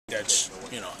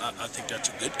I think that's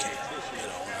a good camp.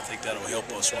 And I think that'll help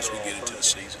us once we get into the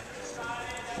season.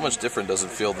 How much different does it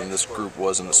feel than this group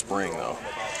was in the spring, though?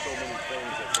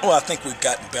 Well, I think we've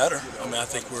gotten better. I mean, I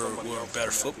think we're a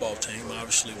better football team.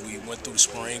 Obviously, we went through the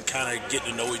spring kind of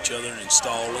getting to know each other and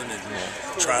installing and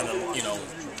trying to,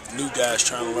 new guys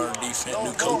trying to learn defense,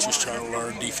 new coaches trying to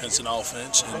learn defense and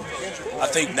offense. And I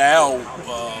think now,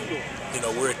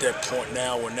 we're at that point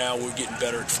now where we're getting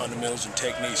better at fundamentals and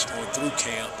techniques going through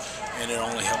camp, and it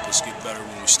only helps us get better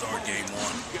when we start game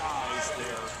one.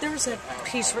 There was a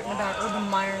piece written about Urban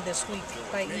Meyer this week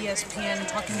by ESPN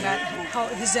talking about how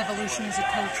his evolution as a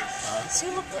coach. Does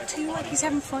he look to you like he's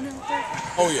having fun out there?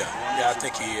 Oh yeah, I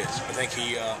think he is.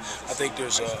 I think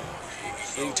there's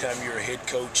anytime you're a head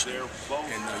coach and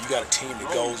you got a team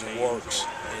that goes and works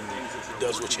and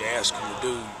does what you ask them to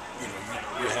do,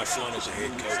 you have fun as a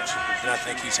head coach. And I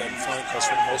think he's having fun because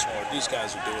for the most part, these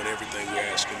guys are doing everything we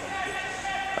ask them to do.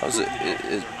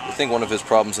 I think one of his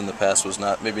problems in the past was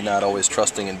maybe not always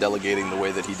trusting and delegating the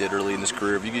way that he did early in his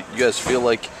career. You guys feel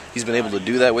like he's been able to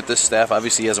do that with this staff?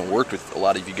 Obviously, he hasn't worked with a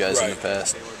lot of you guys in the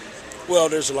past. Well,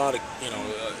 there's a lot of,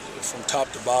 from top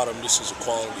to bottom, this is a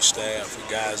quality staff with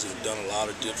guys that have done a lot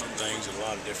of different things in a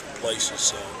lot of different places.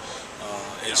 So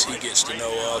as he gets to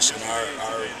know us and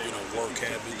our work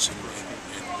habits and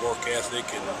work ethic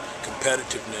and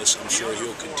competitiveness, I'm sure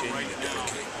he'll continue to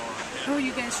dedicate. How are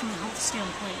you guys from a health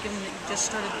standpoint, given that you just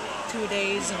started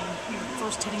 2-a-days and your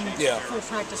first hitting full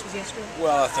practice was yesterday?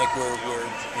 Well, I think we're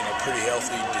pretty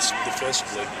healthy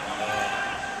defensively.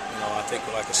 I think,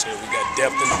 like I said, we got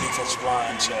depth in the defensive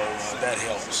line, so that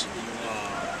helps.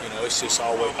 It's just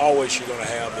always you're going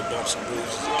to have the bumps and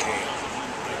bruises at camp.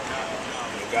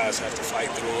 Guys have to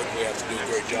fight through it. We have to do a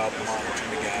great job of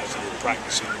monitoring the guys that are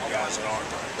practicing and the guys that aren't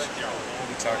practicing.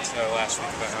 We talked last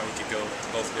week about how we could go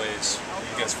both ways.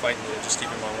 You guys fighting to just keep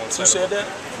him on one side. Who said that?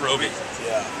 Roby.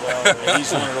 Yeah, well,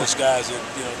 he's one of those guys that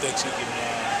thinks he can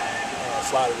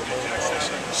fly to the moon also.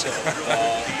 So,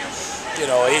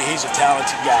 he's a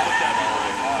talented guy.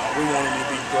 We want him to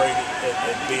be great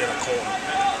at being a corner.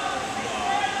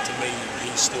 To me,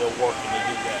 he's still working to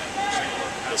do that.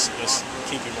 So let's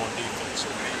keep him on defense.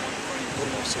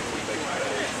 We'll see if we make it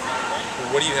better. Well,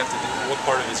 what do you have to do? What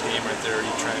part of his game right there are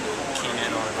you trying to key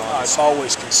in on? It's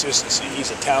always consistency. He's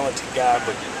a talented guy,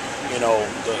 but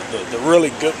the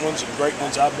really good ones and great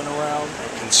ones I've been around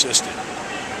are consistent,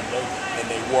 and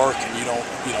they work, and you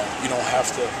don't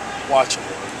have to watch them.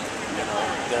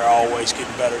 They're always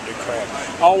getting better at their craft.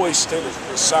 I always think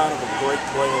the sign of a great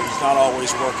player is not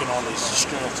always working on his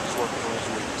strengths; he's working on his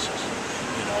weaknesses.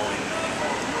 And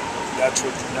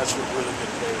that's what really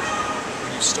good players do.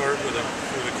 When you start with a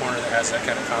corner that has that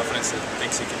kind of confidence, that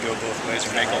thinks he can go both ways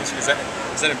or make those, is that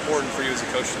important for you as a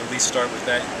coach to at least start with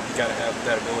that? You got to have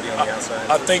that ability on the outside.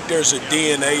 I think there's a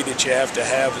DNA that you have to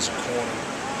have as a corner,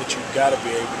 that you've got to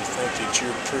be able to think that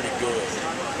you're pretty good,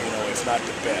 if not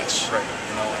the best. Right.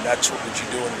 And that's what you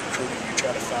do in recruiting. You try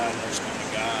to find those kind of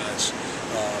guys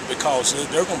because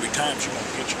there are going to be times you're going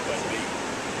to get your butt beat,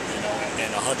 and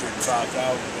 105,000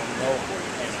 are going to know.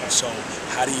 So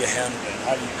how do you handle that?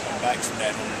 How do you come back from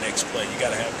that on the next play? You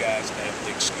got to have guys that have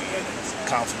thick skin and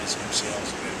confidence in themselves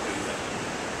to be able to do that.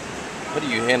 How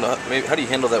do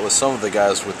you handle that with some of the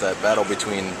guys with that battle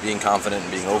between being confident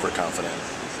and being overconfident?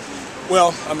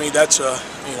 Well, I mean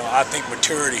I think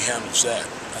maturity handles that.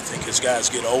 I think as guys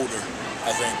get older,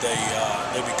 I think they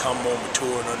become more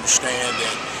mature and understand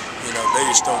that they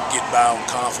just don't get by on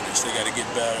confidence. They got to get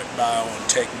by on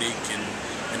technique and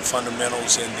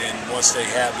fundamentals, and then once they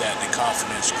have that, the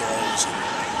confidence grows,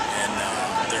 and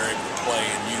they're able to play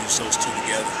and use those two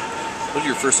together. What have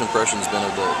your first impressions been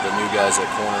of the new guys at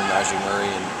corner, Najee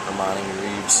Murray and Armani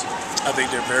Reeves? I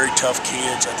think they're very tough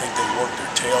kids. I think they work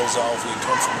their tails off. They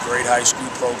come from great high school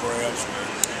programs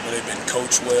where they've been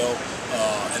coached well,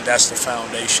 and that's the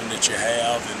foundation that you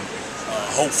have, and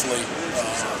hopefully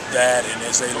that, and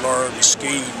as they learn the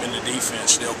scheme in the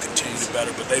defense, they'll continue to better,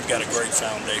 but they've got a great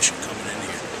foundation coming in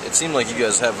here. It seemed like you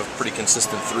guys have a pretty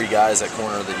consistent 3 guys at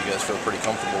corner that you guys feel pretty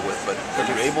comfortable with, but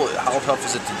how tough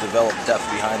is it to develop depth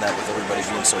behind that with everybody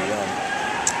being so young?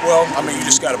 Well, I mean, you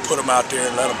just got to put them out there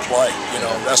and let them play.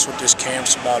 That's what this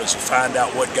camp's about, is to find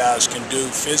out what guys can do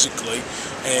physically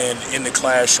and in the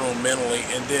classroom mentally,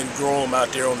 and then grow them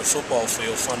out there on the football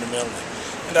field fundamentally.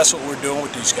 And that's what we're doing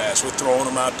with these guys. We're throwing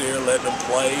them out there, letting them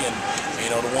play, and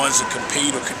the ones that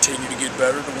compete or continue to get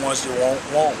better, the ones that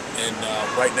won't. And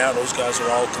right now, those guys are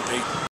all competing.